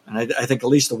 And I think at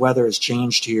least the weather has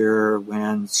changed here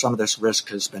when some of this risk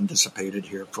has been dissipated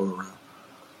here for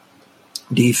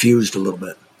defused a little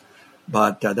bit.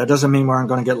 But that doesn't mean we're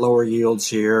going to get lower yields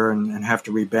here and have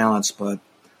to rebalance.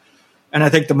 And I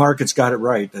think the market's got it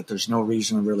right, that there's no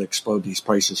reason to really explode these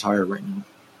prices higher right now.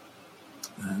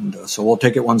 And so we'll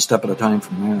take it one step at a time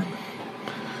from there.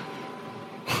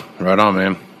 Right on,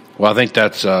 man. Well, I think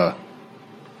that's there's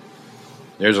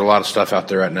a lot of stuff out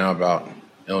there right now about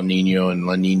El Nino and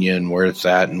La Nina and where it's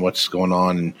at and what's going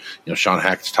on. And, Sean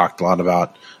Hackett's talked a lot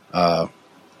about, can't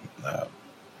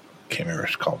remember what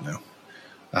it's called now.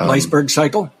 Iceberg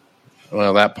cycle?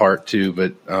 Well, that part too,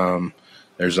 but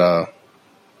there's I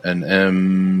can't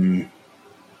remember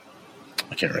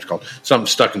what it's called. Something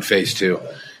stuck in phase 2,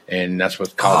 and that's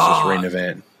what caused this rain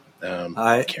event.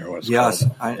 I can't remember what it's called.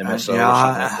 MSO or something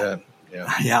like that.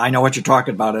 Yeah, I know what you're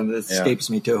talking about, and it escapes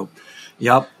me too.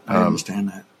 Yep, I understand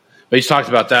that. But he's talked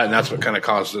about that, and that's what kind of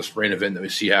caused this rain event that we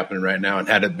see happening right now. And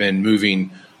had it been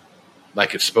moving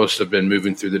like it's supposed to have been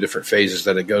moving through the different phases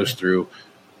that it goes through,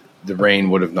 the rain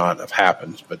would have not have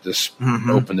happened. But this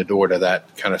opened the door to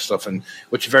that kind of stuff, and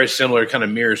which is very similar, kind of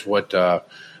mirrors what the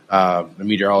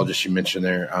meteorologist you mentioned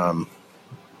there.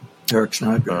 Eric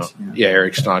Snodgrass.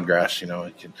 Eric Snodgrass.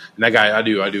 And that guy, I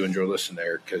do enjoy listening to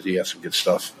Eric because he has some good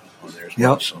stuff on there as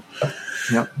well. So,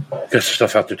 good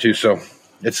stuff out there too. So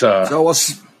it's so we'll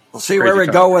see where we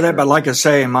go with it. But like I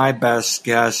say, my best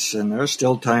guess, and there's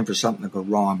still time for something to go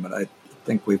wrong, but I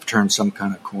think we've turned some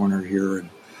kind of corner here,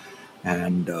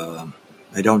 and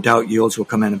I don't doubt yields will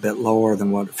come in a bit lower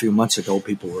than what a few months ago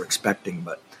people were expecting.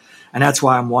 And that's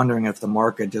why I'm wondering if the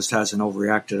market just hasn't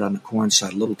overreacted on the corn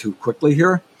side a little too quickly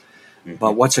here.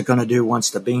 But what's it going to do once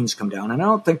the beans come down? And I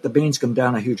don't think the beans come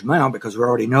down a huge amount because we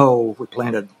already know we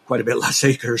planted quite a bit less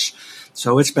acres.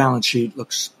 So its balance sheet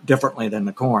looks differently than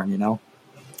the corn,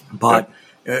 But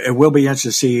it will be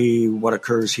interesting to see what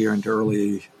occurs here into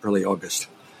early August.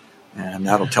 And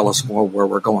that'll tell us more where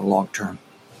we're going long term.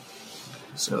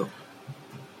 So,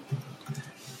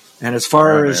 and as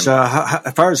far as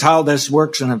how this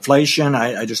works in inflation,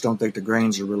 I just don't think the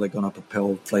grains are really going to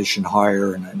propel inflation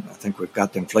higher, and I think we've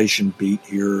got the inflation beat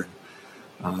here.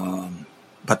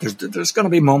 But there's going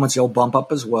to be moments they'll bump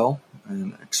up as well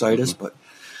and excite us. But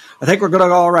I think we're going to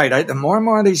go all right. The more and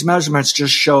more of these measurements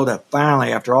just show that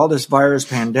finally, after all this virus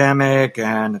pandemic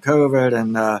and the COVID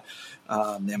and the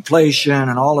inflation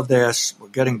and all of this, we're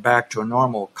getting back to a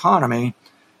normal economy.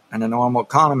 And the normal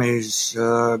economy is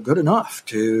good enough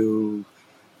to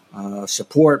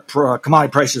support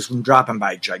commodity prices from dropping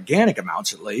by gigantic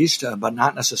amounts, at least, but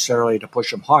not necessarily to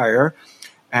push them higher.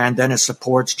 And then it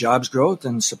supports jobs growth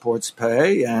and supports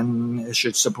pay, and it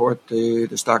should support the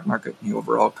stock market and the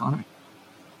overall economy.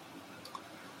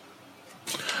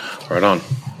 Right on.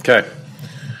 Okay.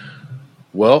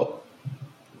 Well,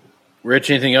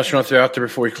 Rich, anything else you want to throw out there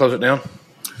before we close it down?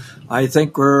 I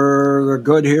think we're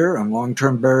good here. I'm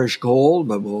long-term bearish gold,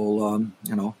 but we'll,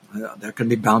 there can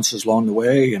be bounces along the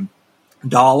way. And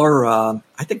dollar, I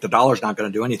think the dollar's not going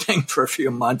to do anything for a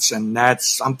few months, and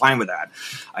I'm fine with that.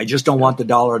 I just don't want the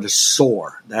dollar to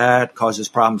soar. That causes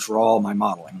problems for all my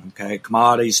modeling. Okay,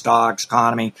 commodities, stocks,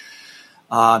 economy.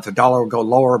 If the dollar will go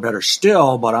lower, better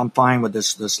still. But I'm fine with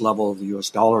this level of the U.S.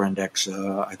 dollar index.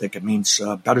 I think it means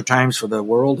better times for the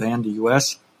world and the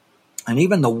U.S. and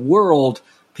even the world.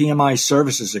 PMI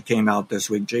services that came out this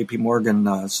week, JP Morgan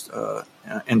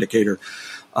indicator,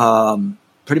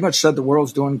 pretty much said the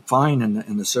world's doing fine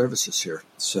in the services here.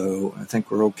 So I think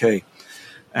we're okay.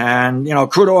 And,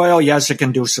 crude oil, yes, it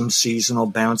can do some seasonal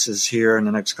bounces here in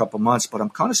the next couple of months, but I'm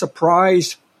kind of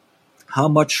surprised how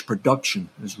much production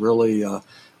is really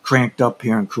cranked up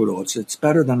here in crude oil. It's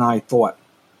better than I thought.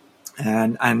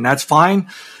 And that's fine,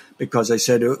 because they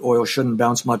said oil shouldn't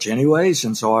bounce much anyways.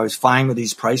 And so I was fine with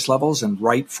these price levels and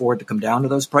right for it to come down to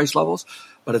those price levels.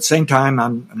 But at the same time, I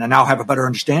now have a better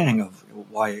understanding of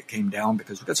why it came down,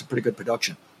 because we've got some pretty good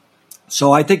production.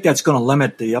 So I think that's going to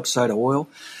limit the upside of oil.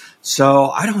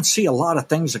 So I don't see a lot of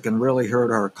things that can really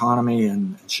hurt our economy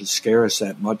and should scare us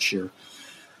that much here,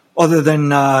 other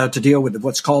than to deal with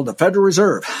what's called the Federal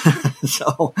Reserve.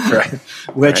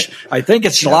 I think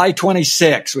it's July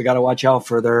 26th. We got to watch out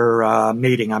for their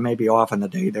meeting. I may be off on the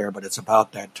day there, but it's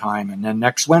about that time. And then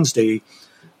next Wednesday,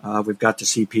 we've got the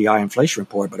CPI inflation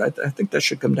report. But I think that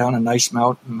should come down a nice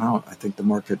amount. I think the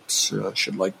markets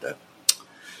should like that.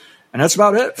 And that's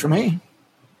about it for me.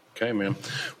 Okay, man.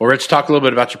 Well, Rich, talk a little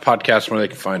bit about your podcast and where they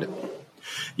can find it.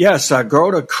 Yes, go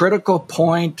to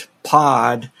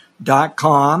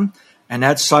criticalpointpod.com, and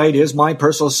that site is my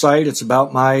personal site. It's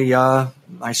about my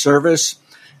my service,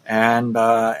 and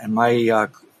my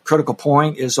Critical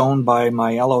Point is owned by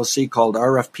my LLC called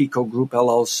RF Pico Group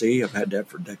LLC. I've had that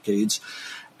for decades,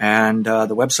 and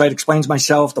the website explains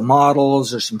myself, the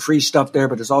models. There's some free stuff there,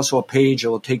 but there's also a page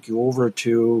that will take you over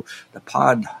to the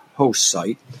Pod host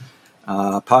site,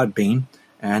 Podbean,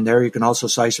 and there you can also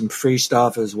cite some free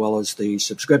stuff as well as the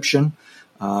subscription.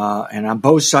 And on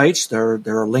both sites, there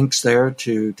are links there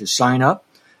to sign up.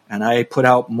 And I put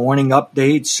out morning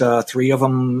updates, 3 of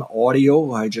them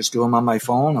audio. I just do them on my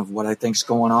phone of what I think's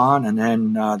going on. And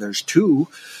then there's 2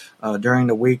 during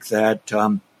the week that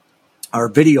are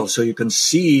video, so you can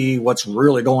see what's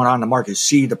really going on in the market. You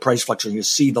see the price fluctuation. You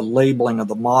see the labeling of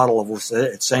the model of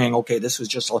it's saying, okay, this was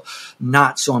just a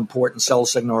not so important sell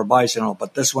signal or buy signal,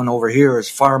 but this one over here is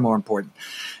far more important.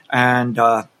 And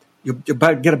you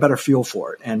get a better feel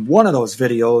for it. And one of those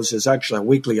videos is actually a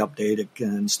weekly update.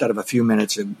 Instead of a few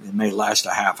minutes, it may last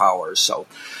a half hour or so.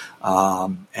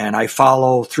 And I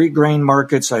follow 3 grain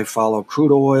markets. I follow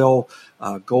crude oil,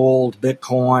 gold,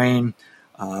 Bitcoin,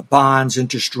 bonds,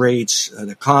 interest rates, the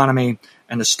economy.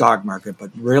 and the stock market. But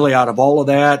really, out of all of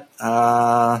that,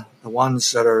 the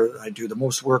ones that I do the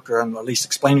most work on, at least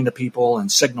explaining to people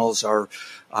and signals, are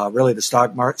really the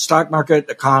stock market,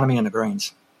 economy, and the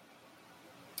grains.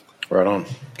 Right on.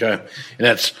 Okay. And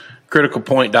that's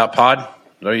criticalpoint.pod. Is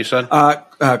that what you said?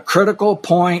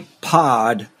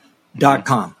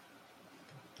 Criticalpointpod.com.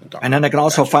 And then they can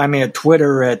also find me at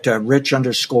Twitter at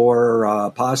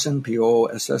Rich_Posson,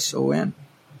 Posson.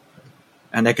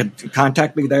 And they can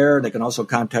contact me there. They can also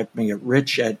contact me at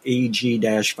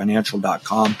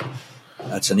rich@ag-financial.com.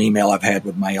 That's an email I've had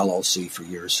with my LLC for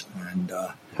years. And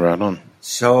right on.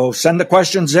 So send the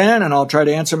questions in, and I'll try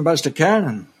to answer them best I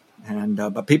can.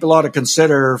 But people ought to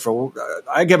consider,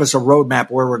 I give us a roadmap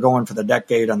where we're going for the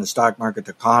decade on the stock market,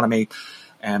 the economy,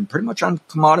 and pretty much on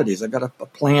commodities. I've got a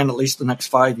plan at least the next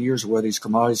 5 years of where these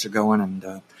commodities are going.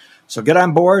 And so get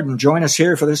on board and join us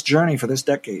here for this journey for this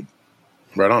decade.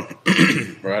 Right on.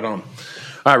 Right on.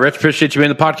 All right, Rich, appreciate you being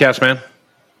the podcast, man.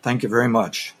 Thank you very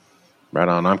much. Right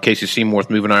on. I'm Casey Seymour with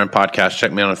Moving Iron Podcast.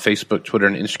 Check me out on Facebook, Twitter,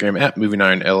 and Instagram at Moving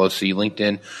Iron LLC,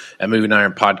 LinkedIn at Moving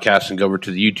Iron Podcast, and go over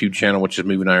to the YouTube channel, which is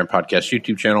Moving Iron Podcast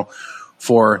YouTube channel,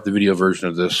 for the video version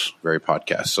of this very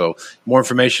podcast. So more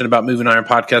information about Moving Iron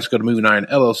Podcast, go to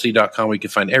movingironllc.com, where you can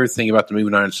find everything about the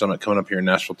Moving Iron Summit coming up here in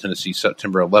Nashville, Tennessee,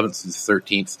 September 11th through the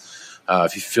 13th.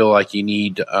 If you feel like you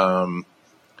need some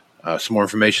more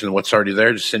information than what's already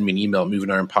there, just send me an email at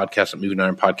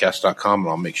movingironpodcast@movingironpodcast.com, and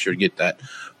I'll make sure to get that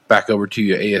back over to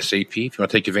you ASAP. If you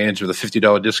want to take advantage of the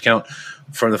 $50 discount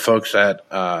from the folks at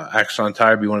Axon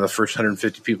Tire, be one of the first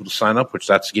 150 people to sign up, which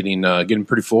that's getting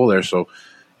pretty full there. So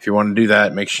if you want to do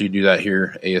that, make sure you do that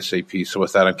here ASAP. So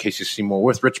with that, I'm Casey Seymour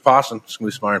with Rich Posson.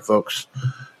 Smooth Iron folks,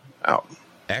 out.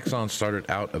 Axon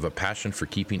started out of a passion for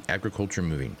keeping agriculture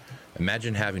moving.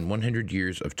 Imagine having 100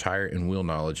 years of tire and wheel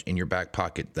knowledge in your back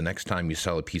pocket the next time you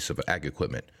sell a piece of ag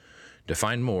equipment. To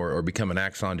find more or become an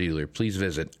Axon dealer, please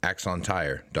visit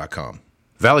axontire.com.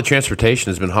 Valley Transportation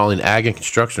has been hauling ag and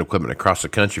construction equipment across the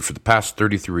country for the past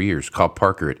 33 years. Call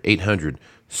Parker at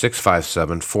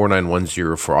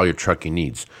 800-657-4910 for all your trucking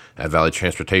needs. At Valley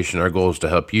Transportation, our goal is to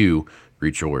help you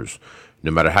reach yours. No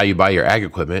matter how you buy your ag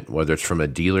equipment, whether it's from a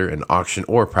dealer, an auction,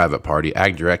 or a private party,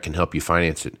 AgDirect can help you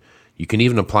finance it. You can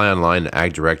even apply online at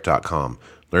agdirect.com.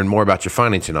 Learn more about your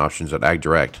financing options at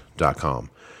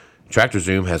agdirect.com.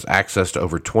 TractorZoom has access to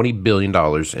over $20 billion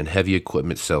in heavy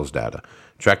equipment sales data.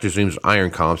 TractorZoom's Iron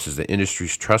Comps is the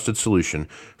industry's trusted solution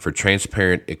for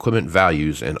transparent equipment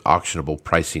values and auctionable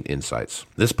pricing insights.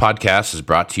 This podcast is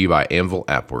brought to you by Anvil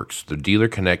AppWorks. The Dealer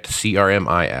Connect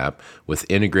CRMI app with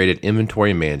integrated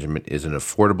inventory management is an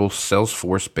affordable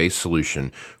Salesforce-based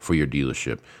solution for your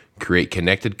dealership. Create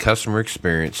connected customer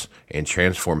experience and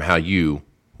transform how you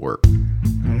work.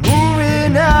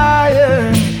 Moving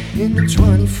iron in the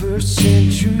 21st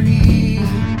century.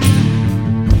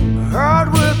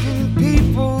 Hard-working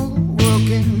people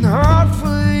working hard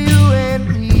for you and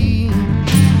me.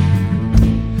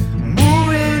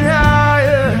 Moving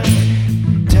iron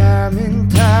time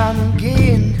and time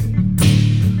again.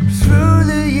 Through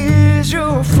the years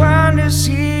you'll find us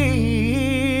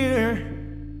here.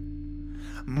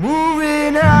 Moving